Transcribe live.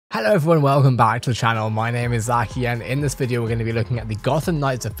Hello everyone, welcome back to the channel. My name is Zaki and in this video we're going to be looking at the Gotham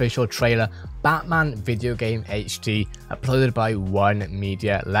Knights official trailer Batman video game HD uploaded by One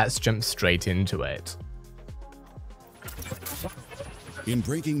Media. Let's jump straight into it. In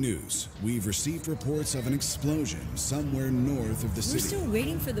breaking news, we've received reports of an explosion somewhere north of the city. We're still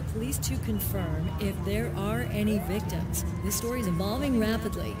waiting for the police to confirm if there are any victims. This story is evolving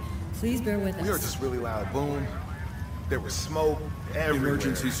rapidly. Please bear with us. We heard this really loud boom. There was smoke everywhere.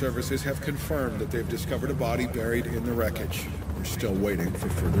 Emergency services have confirmed that they've discovered a body buried in the wreckage. We're still waiting for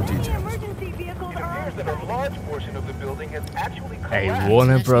further details. Emergency vehicles are on That a large portion of the building has actually A collapsed.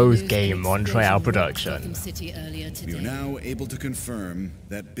 Warner Bros. Game Montreal production. City earlier We today. are now able to confirm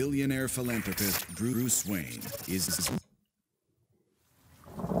that billionaire philanthropist Bruce Wayne is...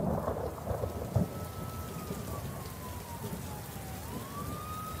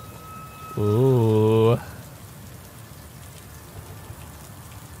 Ooh.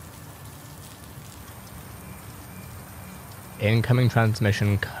 Incoming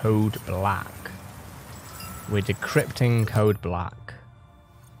transmission code black. We're decrypting code black.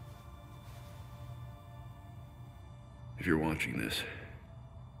 If you're watching this,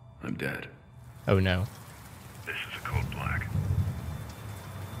 I'm dead. Oh no. This is a code black.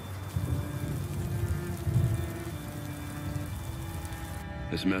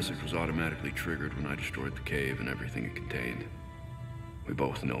 This message was automatically triggered when I destroyed the cave and everything it contained. We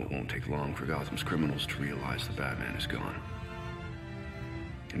both know it won't take long for Gotham's criminals to realize the Batman is gone.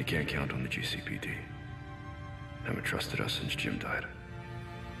 And you can't count on the GCPD. Haven't trusted us since Jim died.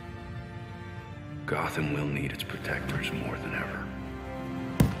 Gotham will need its protectors more than ever.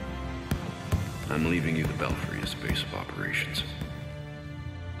 I'm leaving you the Belfry as base of operations.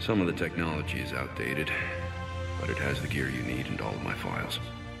 Some of the technology is outdated, but it has the gear you need and all of my files.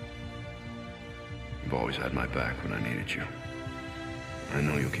 You've always had my back when I needed you. I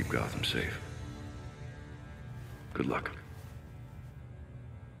know you'll keep Gotham safe. Good luck.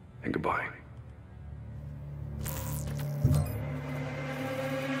 And goodbye.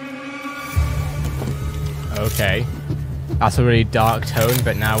 Okay. That's a really dark tone,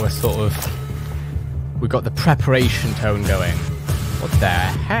 but now we've got the preparation tone going. What the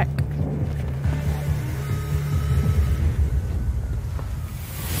heck?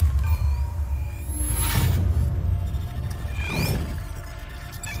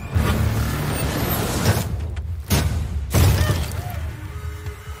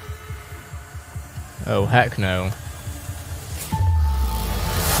 Oh, heck no.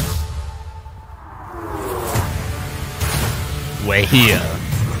 We're here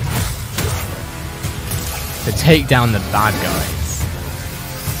to take down the bad guys.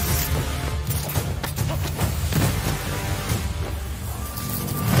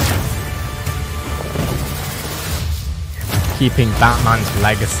 Keeping Batman's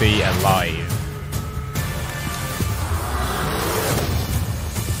legacy alive.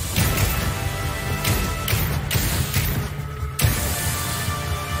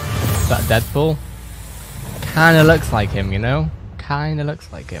 Is that Deadpool? Kinda looks like him, you know? Kinda looks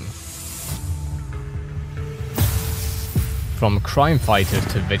like him. From crime fighters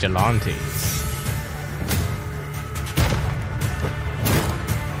to vigilantes.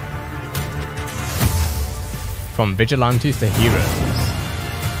 From vigilantes to heroes.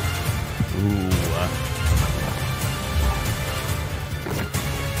 Ooh.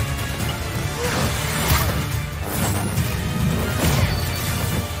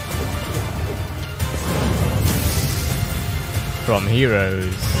 From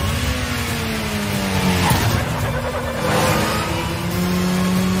heroes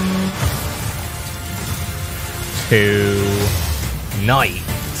to knights.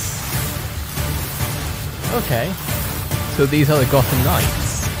 Okay, so these are the Gotham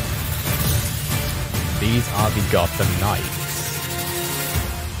Knights. These are the Gotham Knights.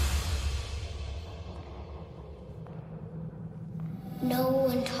 No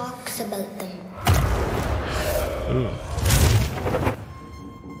one talks about them. Ooh.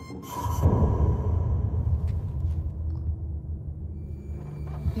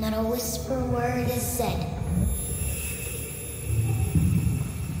 Not a whisper word is said.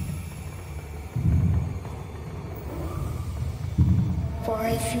 For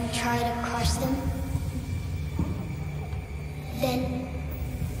if you try to crush them, then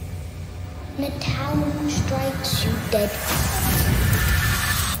the town strikes you dead.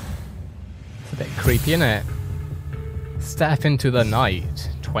 It's a bit creepy, isn't it? Step into the night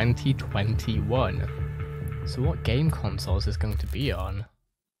 2021. So what game console is this going to be on?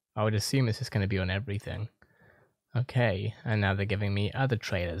 I would assume this is going to be on everything. Okay, and now they're giving me other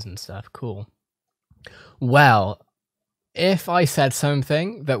trailers and stuff. Cool. Well, if I said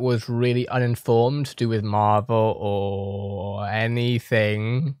something that was really uninformed to do with Marvel or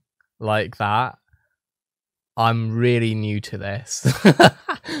anything like that, I'm really new to this.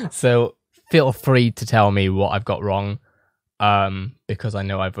 So feel free to tell me what I've got wrong, because I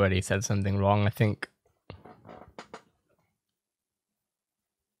know I've already said something wrong. I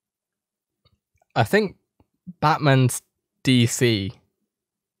think Batman's DC.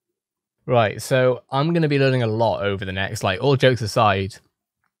 Right, so I'm going to be learning a lot over the next, like, all jokes aside,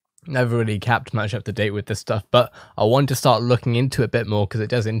 never really kept much up to date with this stuff, but I want to start looking into it a bit more because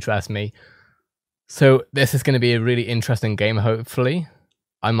it does interest me. So this is going to be a really interesting game, hopefully.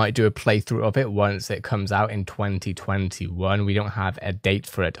 I might do a playthrough of it once it comes out in 2021. We don't have a date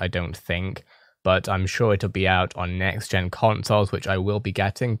for it, I don't think, but I'm sure it'll be out on next-gen consoles, which I will be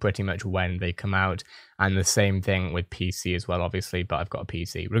getting pretty much when they come out, and the same thing with PC as well, obviously, but I've got a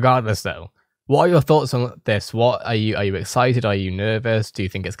PC. Regardless, though, what are your thoughts on this? What are you excited? Are you nervous? Do you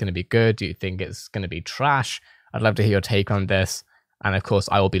think it's going to be good? Do you think it's going to be trash? I'd love to hear your take on this, and of course,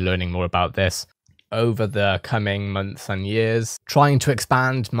 I will be learning more about this over the coming months and years, trying to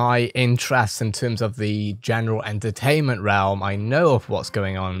expand my interests in terms of the general entertainment realm. I know of what's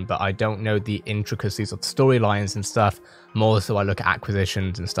going on, but I don't know the intricacies of storylines and stuff. More so I look at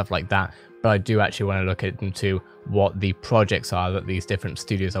acquisitions and stuff like that, but I do actually want to look into what the projects are that these different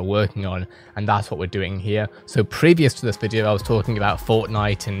studios are working on, and that's what we're doing here. So previous to this video, I was talking about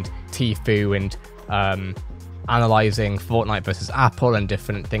Fortnite and Tfue and analyzing Fortnite versus Apple and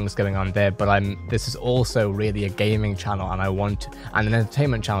different things going on there, but this is also really a gaming channel, and and an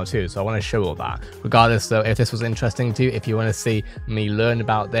entertainment channel too, so I want to show all that. Regardless though, if this was interesting to you, if you want to see me learn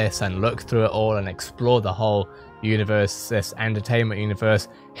about this and look through it all and explore the whole universe, this entertainment universe,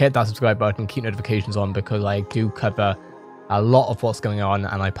 hit that subscribe button, keep notifications on, because I do cover a lot of what's going on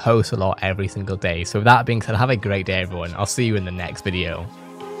and I post a lot every single day. So with that being said, have a great day everyone. I'll see you in the next video.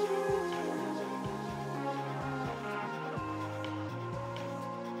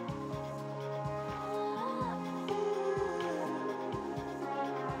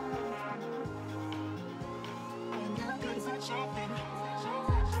 Shopping.